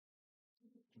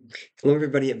Hello,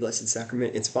 everybody at Blessed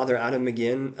Sacrament. It's Father Adam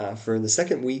again for the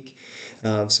second week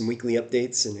of some weekly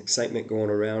updates and excitement going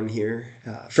around here.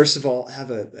 First of all,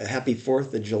 have a happy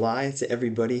 4th of July to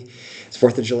everybody. It's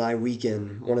 4th of July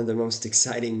weekend, one of the most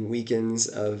exciting weekends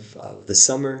of the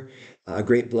summer. A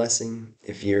great blessing.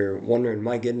 If you're wondering,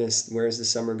 my goodness, where is the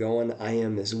summer going? I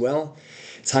am as well.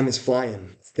 Time is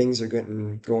flying. Things are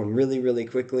going really, really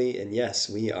quickly. And yes,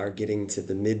 we are getting to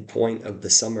the midpoint of the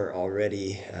summer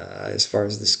already as far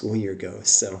as the school year goes.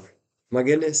 So, my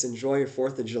goodness, enjoy your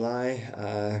 4th of July.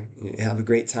 Have a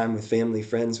great time with family,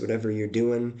 friends, whatever you're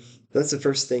doing. That's the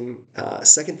first thing.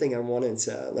 Second thing I wanted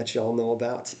to let you all know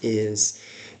about is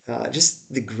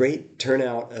just the great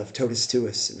turnout of Totus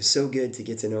Tuus. It was so good to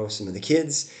get to know some of the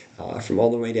kids from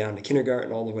all the way down to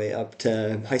kindergarten, all the way up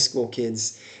to high school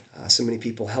kids. So many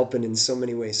people helping in so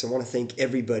many ways. So I want to thank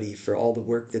everybody for all the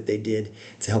work that they did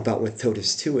to help out with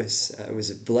Totus Tuus. It was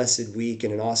a blessed week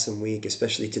and an awesome week,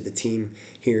 especially to the team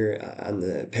here on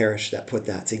the parish that put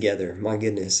that together. My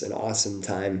goodness, an awesome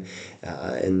time.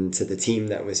 And to the team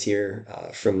that was here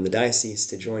from the diocese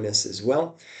to join us as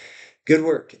well. Good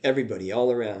work, everybody,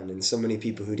 all around, and so many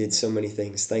people who did so many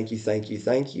things. Thank you, thank you,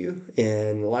 thank you.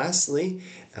 And lastly,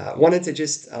 wanted to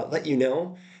just let you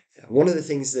know one of the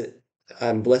things that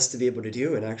I'm blessed to be able to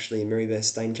do, and actually Mary Beth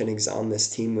Steinkönig's on this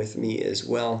team with me as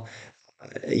well.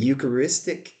 A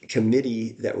Eucharistic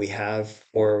committee that we have,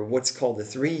 or what's called the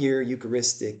 3-year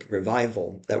Eucharistic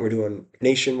revival that we're doing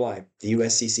nationwide. The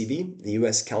USCCB, the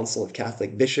U.S. Council of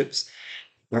Catholic Bishops,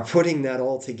 are putting that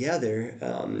all together.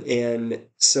 And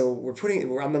so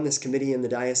I'm on this committee in the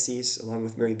diocese along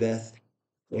with Mary Beth,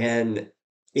 and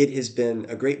it has been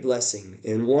a great blessing.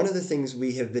 And one of the things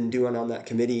we have been doing on that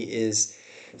committee is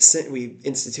we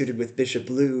instituted with Bishop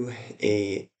Lou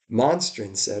a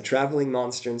monstrance, a traveling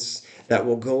monstrance that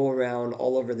will go around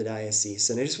all over the diocese.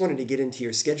 And I just wanted to get into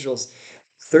your schedules.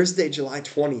 Thursday, July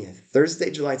 20th,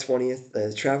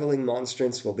 the traveling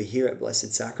monstrance will be here at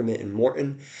Blessed Sacrament in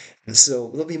Morton. So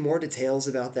there'll be more details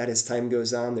about that as time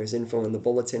goes on. There's info in the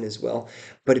bulletin as well.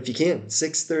 But if you can,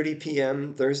 6:30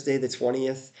 p.m., Thursday the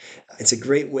 20th. It's a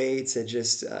great way to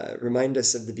just remind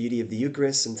us of the beauty of the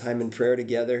Eucharist, some time in prayer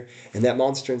together. And that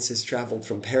monstrance has traveled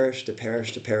from parish to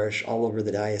parish to parish all over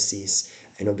the diocese.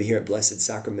 And it'll be here at Blessed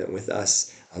Sacrament with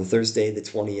us on Thursday, the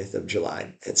 20th of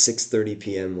July at 6:30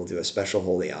 p.m. We'll do a special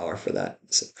holy hour for that.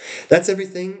 So that's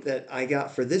everything that I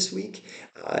got for this week.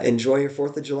 Enjoy your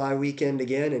 4th of July weekend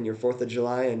again and your 4th of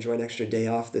July. Enjoy an extra day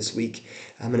off this week.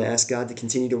 I'm going to ask God to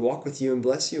continue to walk with you and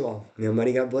bless you all. May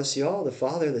Almighty God bless you all, the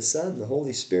Father, the Son, the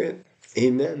Holy Spirit.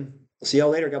 Amen. See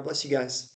y'all later. God bless you guys.